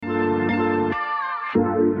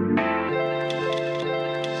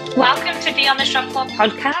Welcome to Be on the Shop Floor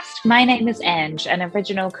podcast. My name is Ange, an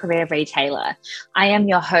original career retailer. I am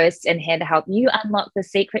your host and here to help you unlock the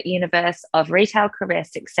secret universe of retail career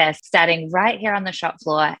success, starting right here on the shop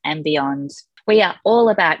floor and beyond. We are all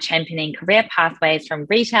about championing career pathways from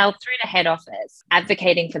retail through to head office,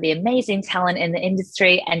 advocating for the amazing talent in the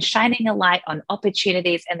industry and shining a light on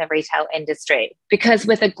opportunities in the retail industry. Because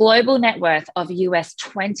with a global net worth of US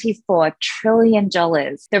 $24 trillion,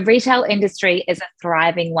 the retail industry is a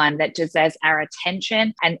thriving one that deserves our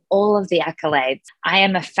attention and all of the accolades. I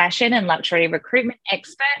am a fashion and luxury recruitment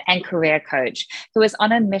expert and career coach who is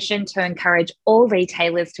on a mission to encourage all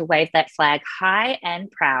retailers to wave that flag high and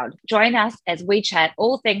proud. Join us as we chat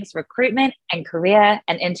all things recruitment and career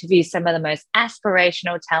and interview some of the most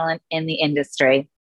aspirational talent in the industry.